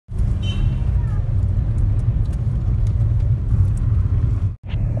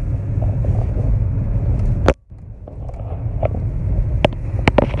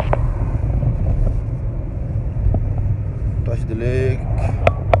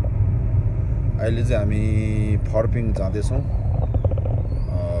अहिले चाहिँ हामी फर्पिङ जाँदैछौँ।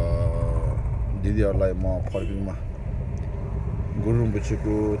 दिदीहरूलाई म फर्पिङमा गुरु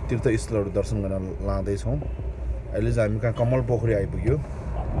रिम्पोछेको तीर्थस्थलहरू दर्शन गर्न लाँदैछौँ। अहिले चाहिँ हामी कहाँ कमल पोखरी आइपुग्यो।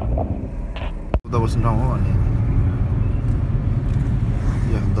 उता बस्ने ठाउँ हो। अनि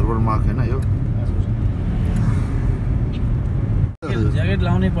यहाँ दरबार मार्ग होइन यो ज्याकेट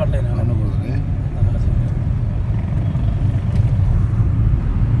लाउनै पर्दैन।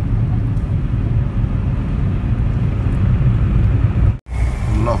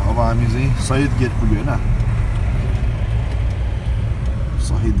 ल अब हामी चाहिँ शहीद गेट पुग्यो होइन।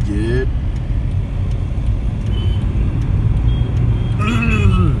 शहीद गेट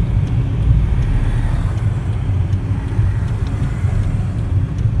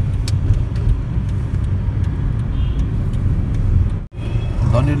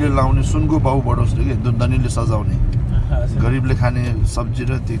धनीले लाउने सुनको बाउ बढोस् रे के धनीले सजाउने गरिबले खाने सब्जी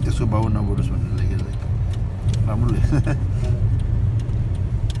र त्यसको बाउ नबढोस् भनेर लेखेर राम्रो लेख्छ।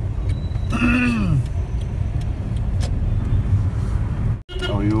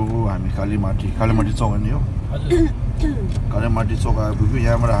 अब यो हामी कालीमाटी चौक होइन यो कालीमाटी चौक आइपुग्यो।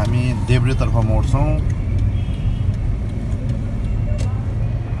 यहाँबाट हामी देब्रेतर्फ मोड्छौँ।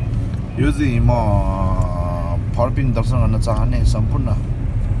 यो चाहिँ म फर्पिङ दर्शन गर्न चाहने सम्पूर्ण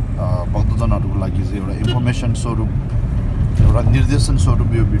भक्तजनहरूको लागि चाहिँ एउटा इन्फर्मेसन स्वरूप एउटा निर्देशन स्वरूप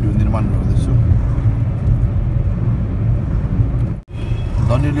यो भिडियो निर्माण गर्दैछु।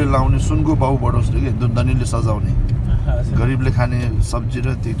 धनीले लाउने सुनको बाउ बढोस् रे के धनीले सजाउने गरिबले खाने सब्जी र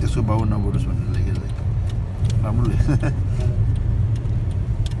त्यसको बाउ नबढोस् भनेर लेखेर राम्रो लेख्छ।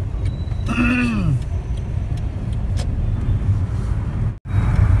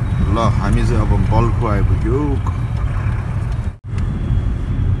 ल हामी चाहिँ अब बल्खु आइपुग्यो।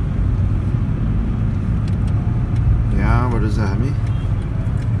 यहाँबाट चाहिँ हामी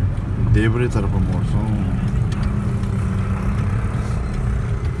देब्रेतर्फ मोड्छौँ।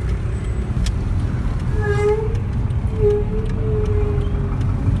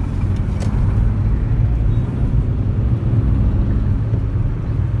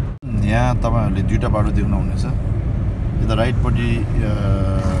 यहाँ तपाईँहरूले दुईवटा बाटो देख्नुहुनेछ। यता राइटपट्टि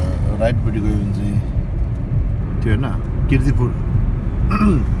गयो भने चाहिँ त्यो होइन किर्तिपुर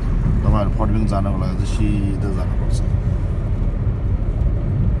तपाईँहरू फर्पिङ जानको लागि चाहिँ सिधा जानुपर्छ।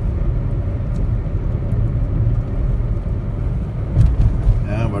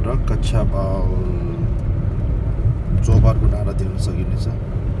 यहाँबाट कच्चा बाल चौबारको डाँडा देख्न सकिनेछ।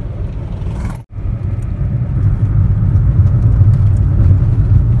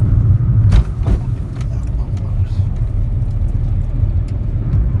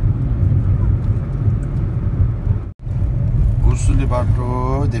 उसुली बाटो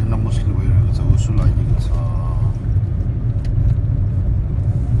देख्न मुस्किल भइरहेको छ। उसुल आइदिएको छ।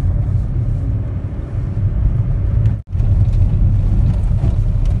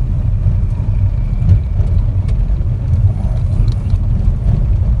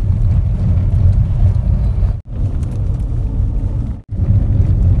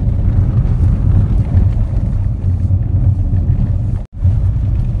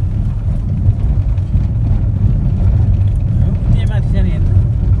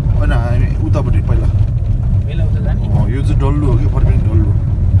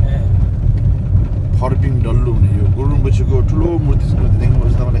 फर्पिङ डल्लो हुने यो गुरु रिम्पोछेको ठुलो मूर्ति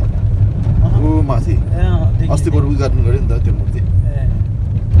देख्नुपर्छ तपाईँले। ऊ माथि अस्ति बरु उद्घाटन गर्यो नि त त्यो मूर्ति।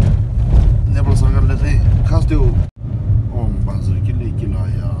 नेपाल सरकारले चाहिँ खास त्यो ओम बाजुर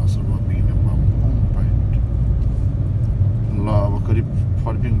किलाया सर्वविघ्नम ओम फाइट। ल अब करिब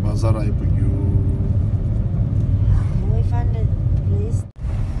फर्पिङ बजार आइपुग्यो।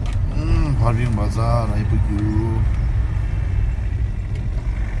 फर्पिङ बजार आइपुग्यो।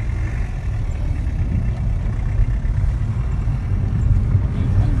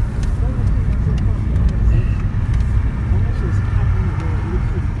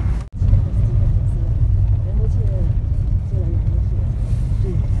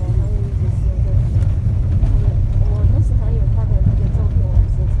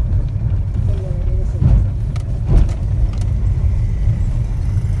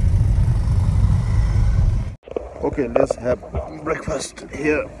 Okay, let's have breakfast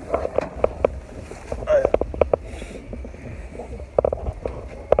here.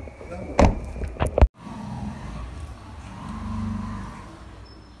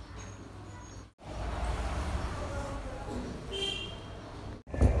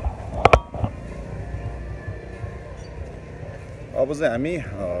 अब चाहिँ हामी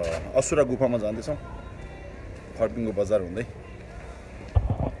असुरा गुफामा जाँदैछौँ फर्पिङको बजार हुँदै।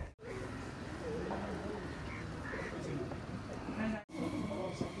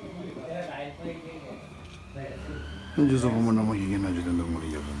 Just a woman, I'm here, and I didn't know what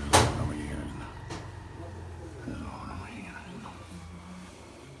you're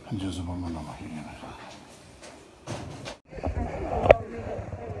just a woman, I'm here.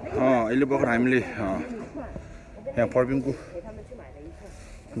 अहिले भर्खर हामीले यहाँ फर्पिङको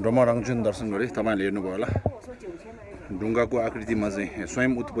डमराङजुन दर्शन गरे तपाईहरुले हेर्नुभयो होला ढुङ्गाको आकृतिमा चाहिँ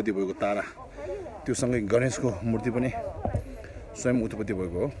स्वयं उत्पत्ति भएको तारा त्यो सँगै गणेशको मूर्ति पनि स्वयं उत्पत्ति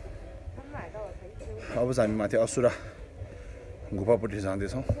भएको हो अब चाहिँ हामी माथि असुरा गुफापट्टि जाँदै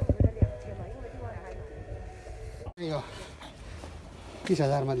छौं यो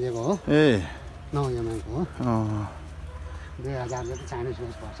 30000 मा दिएको हो ए नयाँको हो 2000 जति चाइनिज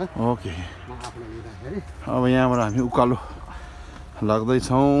सोच पर्छ ओके म आफुले लिँदाखेरि अब यहाँबाट हामी उकालो लाग्दै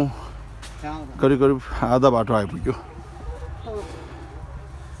छौं करिब करिब आधा बाटो आइपुग्यो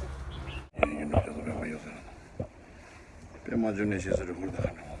पेमा जुने सेसहरु गर्दा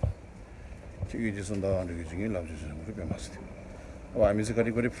चिगी जसो दाले चिगी लाउँछ सबै पेमा थियो अब हामी चाहिँ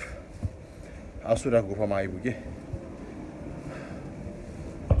करिब करिब आसुरा गुफामा आइपुगे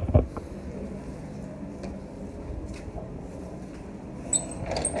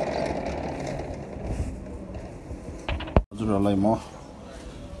हजुरहरुलाई म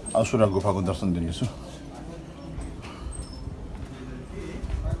आसुरा गुफाको दर्शन दिनेछु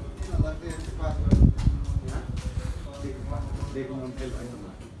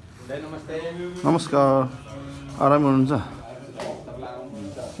नमस्कार आराम हुनुहुन्छ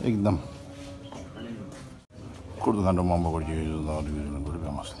एकदम कुर्दुखाण्ड मम्बको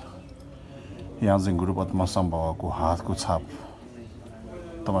यहाँ चाहिँ गुरु पद्मा सम्भवको हातको छाप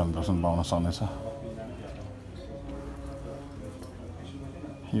तपाईहरुले दर्शन पाउन सक्नेछ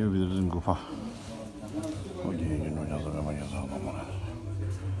यो भित्र चाहिँ गुफा हो यो हेर्नु जग्गामा यो छ मलाई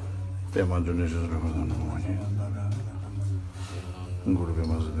पेमा जुने जस्तो गुरु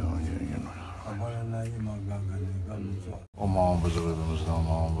पेमा जस्तो हो यो हेर्नु Om buzzer buzzer Om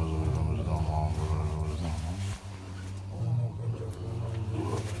buzzer buzzer Om buzzer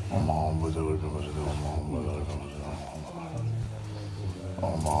buzzer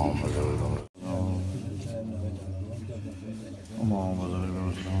Om buzzer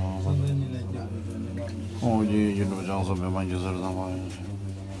Oh, you know, Johnson, my mind is a little more.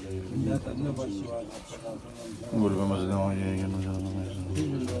 Good, we must know, you know,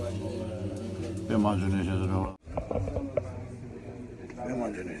 the imagination is all.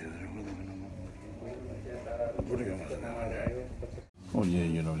 Imagination. Oh, yeah,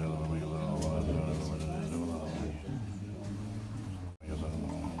 you know,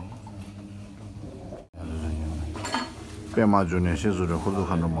 Pema Junior Shizu, the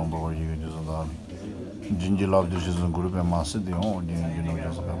Hulukan Mambo, you just allow Ginger Love dishes and group and master, the only, you know,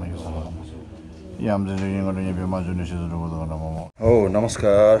 just Yam the Pema Junior Shizu. Oh,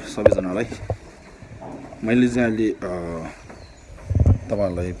 Namaskar, Sabizanalai. My Lizzie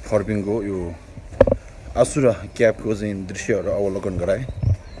Tamalai, Pharping you Asura cap goes in Drishia or our Logan Garai.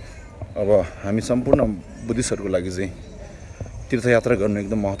 Our Hamisampuna Buddhist circle like Tirthayatra gun make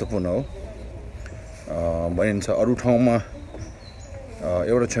the Mahtapuno. भनिन्छ अरु ठाउँमा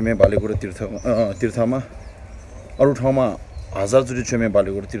एउटा छेमे बालेको र तीर्थमा अरु ठाउँमा 1000 चोटी छेमे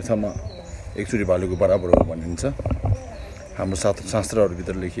बालेको र तीर्थमा एकचोटी बालेको बराबर हो भनिन्छ हाम्रो शास्त्रहरु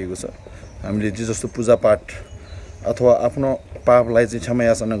भित्र लेखिएको छ हामीले जे जस्तो पूजा पाठ अथवा आफ्नो पापलाई चाहिँ क्षमा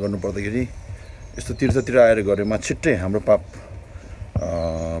याचना गर्नु पर्दाखेरि यस्तो तीर्थतिर आएर गरेमा छिट्टै हाम्रो पाप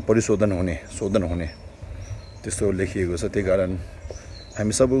परिशोधन हुने शोधन हुने त्यस्तो लेखिएको छ त्यही कारण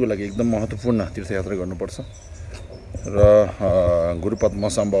हामी सबैको लागि एकदम महत्त्वपूर्ण तीर्थयात्रा गर्नुपर्छ र गुरु पद्मा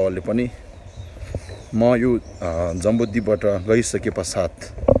सम्भवले पनि म यो जम्बुद्वीपबाट गइसके पश्चात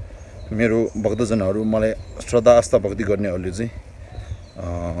मेरो भक्तजनहरू मलाई श्रद्धा आस्था भक्ति गर्नेहरूले चाहिँ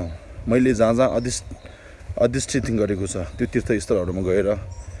मैले जहाँ अधिष्ठित गरेको छ त्यो तीर्थस्थलहरुमा गएर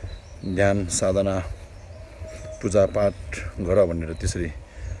ध्यान साधना पूजा पाठ गर भनेर त्यसरी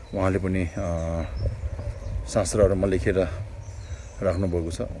उहाँले पनि शास्त्रहरुमा लेखेर राख्नु भएको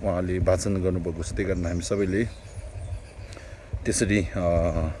छ उहाँले वाचन गर्नु भएको छ त्यही कारण हामी सबैले त्यसरी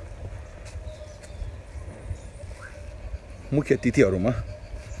मुख्य तिथिहरुमा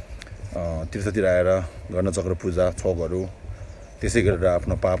तीर्थतिर आएर गर्न चक्र पूजा छकहरु त्यसै गरेर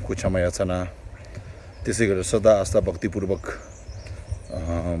आफ्नो पापको क्षमा याचना त्यसै गरेर सदा आस्था भक्ति पूर्वक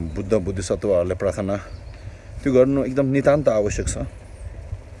बुद्ध बोधिसत्वहरुलाई प्रार्थना त्यो गर्नु एकदम नितान्त आवश्यक छ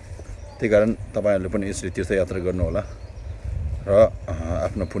त्यही कारण तपाईहरुले पनि यसरी तीर्थयात्रा गर्नु होला र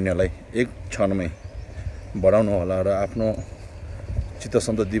आफ्नो पुण्यलाई एक क्षणमै बढाउनु होला र आफ्नो चित्त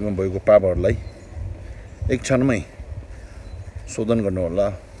सन्ततिमा भएको पापहरुलाई एक क्षणमै शोधन गर्नु होला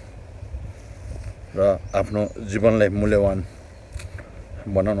र आफ्नो जीवनलाई मूल्यवान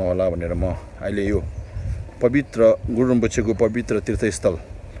बनाउनु होला भनेर म अहिले यो पवित्र गुरु रिम्पोछेको पवित्र तीर्थस्थल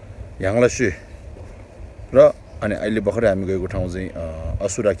याङलासे र अनि अहिले भर्खरै हामी गएको ठाउँ चाहिँ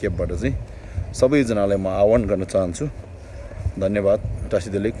असुरा केपबाट चाहिँ सबैजनालाई म आह्वान गर्न चाहन्छु। धन्यवाद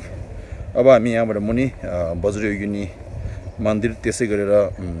टासीदेलिक। अब हामी यहाँबाट मुनि वज्रयोगिनी मन्दिर त्यसै गरेर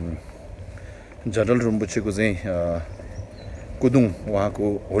जडल रिम्पोछेको चाहिँ कुदुङ उहाँको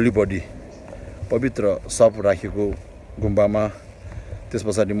होली बडी पवित्र सप राखेको गुम्बामा त्यस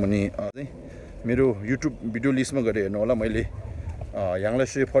पछाडि मुनि मेरो युट्युब भिडियो लिस्टमा गएर हेर्नु होला। मैले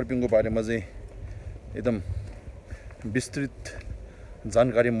याङलासे फर्पिङको बारेमा चाहिँ एकदम विस्तृत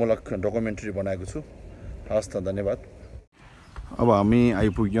जानकारीमूलक डकुमेन्ट्री बनाएको छु। हस् त धन्यवाद। अब हामी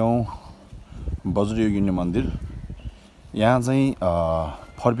आइपुग्यौँ वज्रयोगिनी मन्दिर। यहाँ चाहिँ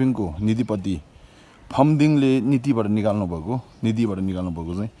फर्पिङको निधिपति फम्दिङले नीतिबाट निकाल्नु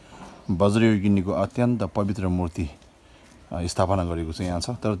भएको चाहिँ वज्रयोगिनीको अत्यन्त पवित्र मूर्ति स्थापना गरेको चाहिँ यहाँ छ।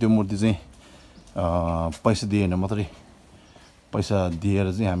 तर त्यो मूर्ति चाहिँ पैसा दिएन मात्रै, पैसा दिएर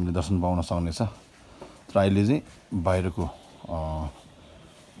चाहिँ हामीले दर्शन पाउन सक्नेछ। तर अहिले चाहिँ बाहिरको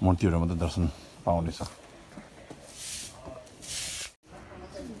मूर्तिहरू मात्रै दर्शन पाउनेछ।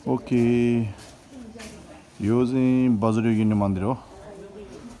 ओके, यो चाहिँ वज्रयोगिनी मन्दिर हो।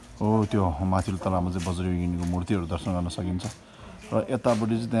 त्यो माथिल्लो तलामा चाहिँ वज्रयोगिनीको मूर्तिहरू दर्शन गर्न सकिन्छ। र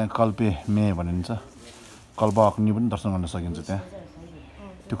यतापट्टि चाहिँ त्यहाँ कल्पे मे भनिन्छ, कल्प अग्नि पनि दर्शन गर्न सकिन्छ। त्यहाँ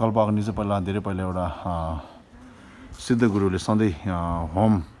त्यो कल्प अग्नि चाहिँ धेरै पहिला एउटा सिद्ध गुरुले सधैँ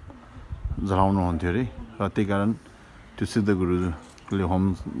होम जलाउनुहुन्थ्यो अरे। र त्यही कारण त्यो सिद्ध गुरुले होम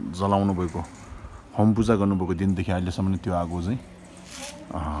जलाउनु भएको, होम पूजा गर्नुभएको दिनदेखि अहिलेसम्म त्यो आगो चाहिँ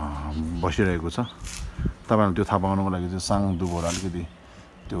बसिरहेको छ। तपाईँहरूले त्यो थाहा पाउनुको लागि चाहिँ साङ दुबोर अलिकति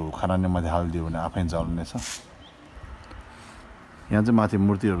त्यो खरानीमाथि हालिदियो भने आफै जल्नेछ। यहाँ चाहिँ माथि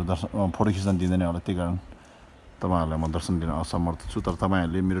मूर्तिहरू फोटो खिच्न दिँदैन होला, त्यही कारण तपाईँहरूलाई म दर्शन दिन असमर्थ छु। तर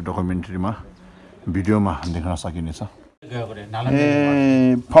तपाईँहरूले मेरो डकुमेन्ट्रीमा भिडियोमा देख्न सकिनेछ।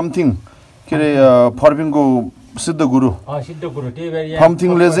 फम्थिङ के अरे फर्पिङको सिद्ध गुरु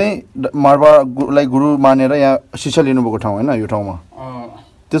फम्थिङले चाहिँ मारवालाई गुरु मानेर यहाँ शिक्षा लिनुभएको ठाउँ होइन यो ठाउँमा।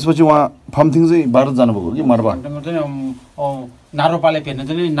 त्यसपछि उहाँ फम्थिङ चाहिँ भारत जानुभएको कि मारवा नारोपाले फेर्न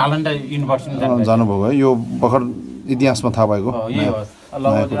चाहिँ नालन्दा युनिभर्सिटी जानुभएको है। यो भर्खर इतिहासमा थाहा भएको।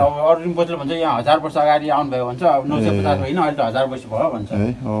 अरू रिम्पोचेले भन्छ यहाँ 1000 वर्ष अगाडि आउनुभयो भन्छ, 950 होइन अहिले त 1000 वर्ष भयो भन्छ।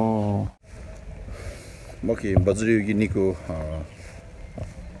 ओके, वज्रयोगिनीको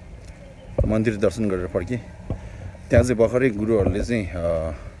मन्दिर दर्शन गरेर फर्केँ। त्यहाँ चाहिँ भर्खरै गुरुहरूले चाहिँ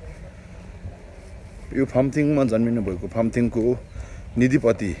यो फम्थिङमा जन्मिनु भएको फम्थिङको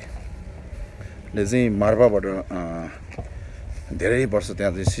निधिपतिले चाहिँ मारवाबाट धेरै वर्ष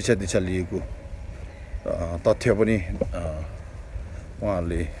त्यहाँ चाहिँ शिक्षा दीक्षा लिएको तथ्य पनि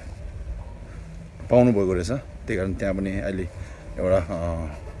उहाँहरूले पाउनुभएको रहेछ। त्यही कारण त्यहाँ पनि अहिले एउटा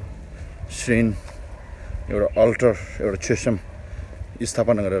श्रेन, एउटा अल्टर, एउटा छेसम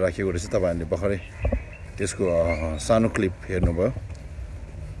स्थापना गरेर राखिएको रहेछ। तपाईँहरूले भर्खरै त्यसको सानो क्लिप हेर्नुभयो।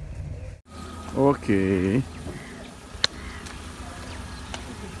 ओके,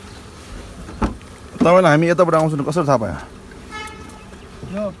 तपाईँलाई हामी यताबाट आउँछौँ कसरी थाहा पायो?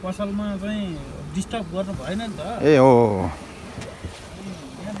 यो पसलमा चाहिँ डिस्टर्ब गर्नु भएन नि त। ए हो,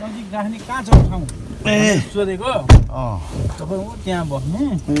 यहाँ नजिक राख्ने कहाँ छ ठाउँ सोधेको। तपाईँ हो त्यहाँ बस्नु।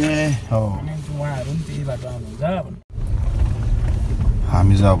 ए हो, उहाँहरू पनि त्यही बाटो आउनुहुन्छ।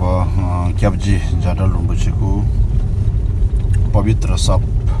 हामी चाहिँ अब क्याब्जी जडल रिम्पोछेको पवित्र सप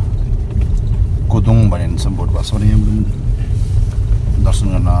कुदुङ भनिन्छ बोर्ड भाषामा, यहाँबाट दर्शन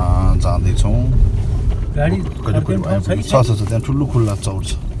गर्न जाँदैछौँ। गाडी छ त्यहाँ ठुलो खुल्ला चौर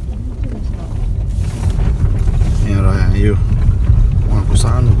छ। यहाँ यो उहाँको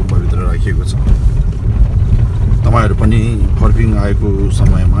सानो गुम्बाभित्र राखिएको छ। तपाईँहरू पनि फर्पिङ आएको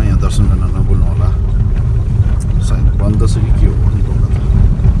समयमा यहाँ दर्शन गर्न नभुल्नु होला। सायद बन्द छ कि के हो भन्नु पर्दा त।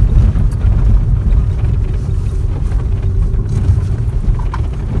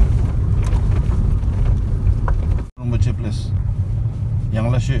 Rinpoche place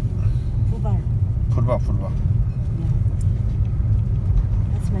याङलासे football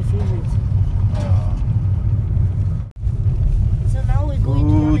That's my favorite. So now we're going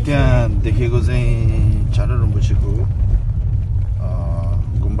to त्यहाँ देखेको चाहिँ जडल रिम्पोछेको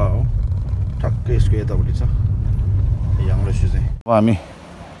गुम्बा हो। ठक्कै यसको यतापट्टि छ याङलासे चाहिँ। अब हामी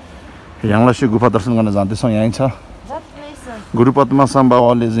याङलासे गुफा दर्शन गर्न जाँदैछौँ। यहीँ छ that place. गुरुपद्मा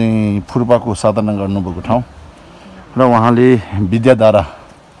बाबाले चाहिँ फुर्पाको साधना गर्नुभएको ठाउँ र उहाँले विद्याद्वारा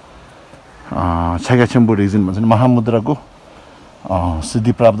छ्यागाछ्याम्बु रिजन भन्छ नि महामुद्राको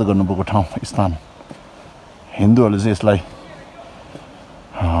सिद्धि प्राप्त गर्नुभएको ठाउँ स्थान। हिन्दूहरूले चाहिँ यसलाई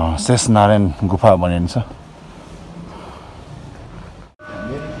शेष नारायण गुफा भनिन्छ।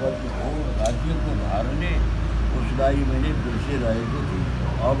 राज्यको भारले उसलाई मैले बिर्सिरहेको थिएँ।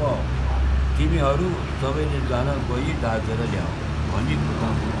 अब तिमीहरू सबैले जान गई डाकेर ल्याऊ भनी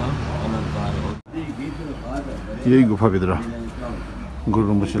कुटाम अलङ्कार हो। यही गुफाभित्र गुरु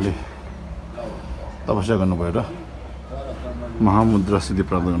रिम्पोछेले तपस्या गर्नुभयो र महामुद्रा सिद्धि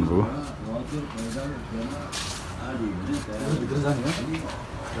प्राप्त गर्नुभयो।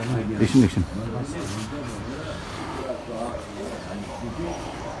 एकछिन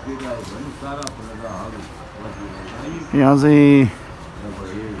यहाँ चाहिँ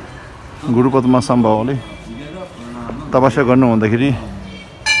गुरुपद्मा सम्भवले तपस्या गर्नु हुँदाखेरि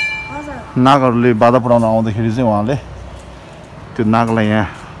नागहरूले बाधा पुर्याउन आउँदाखेरि चाहिँ उहाँले त्यो नागलाई यहाँ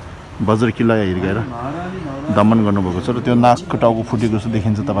वज्र किल्ला हिर्काएर दमन गर्नुभएको छ र त्यो नागको टाउको फुटेको जस्तो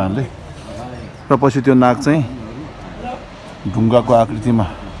देखिन्छ तपाईँहरूले। र पछि त्यो नाग चाहिँ ढुङ्गाको आकृतिमा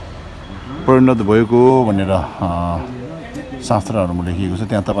परिणत भएको भनेर शास्त्रहरूमा लेखिएको छ।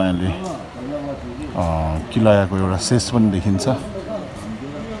 त्यहाँ तपाईँहरूले किल्लाको एउटा शेष पनि देखिन्छ।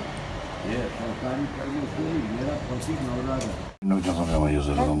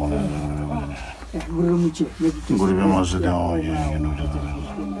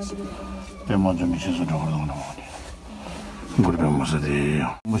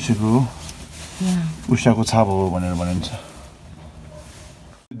 उषाको छाप हो भनेर भनिन्छ।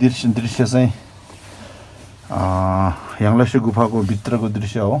 दृश्य चाहिँ याङलासे गुफाको भित्रको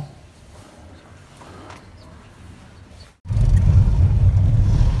दृश्य हो।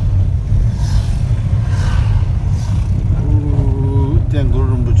 त्यहाँ गुरु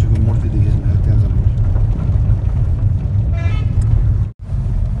रिम्पोछेको मूर्ति देखिन्छ त्यहाँ जानु।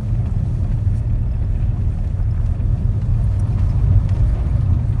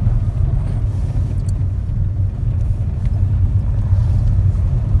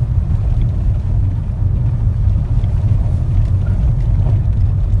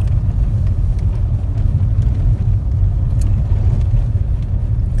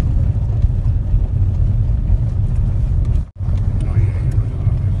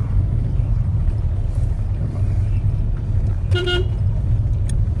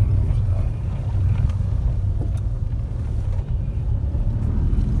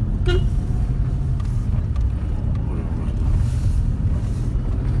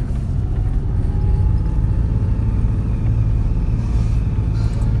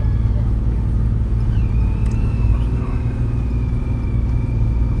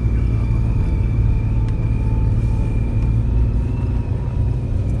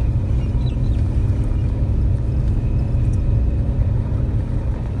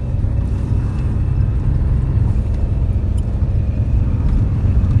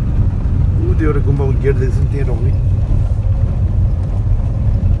 एउटा गुम्बाको गेट देख्छ त्यहाँ रोक्ने।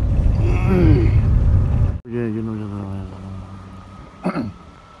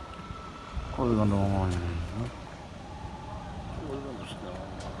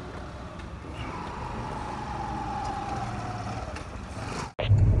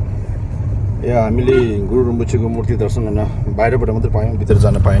 यहाँ हामीले गुरु रिम्पोछेको मूर्ति दर्शन गर्न बाहिरबाट मात्रै पायौँ, भित्र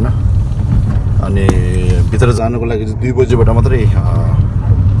जान पाएन। अनि भित्र जानको लागि चाहिँ 2 बजेबाट मात्रै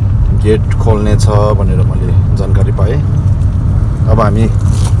गेट खोल्ने छ भनेर मैले जानकारी पाएँ। अब हामी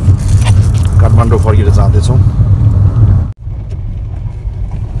काठमाडौँ फर्केर जाँदैछौँ।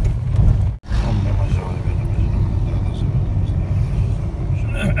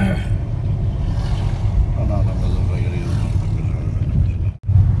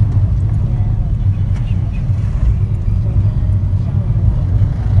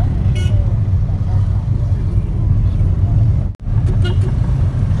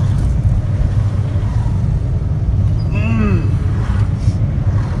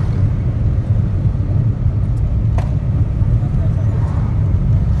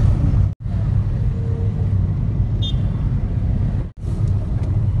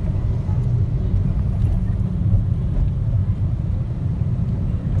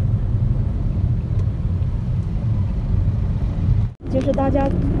就是大家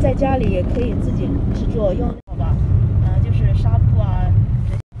在家里也可以自己制作用。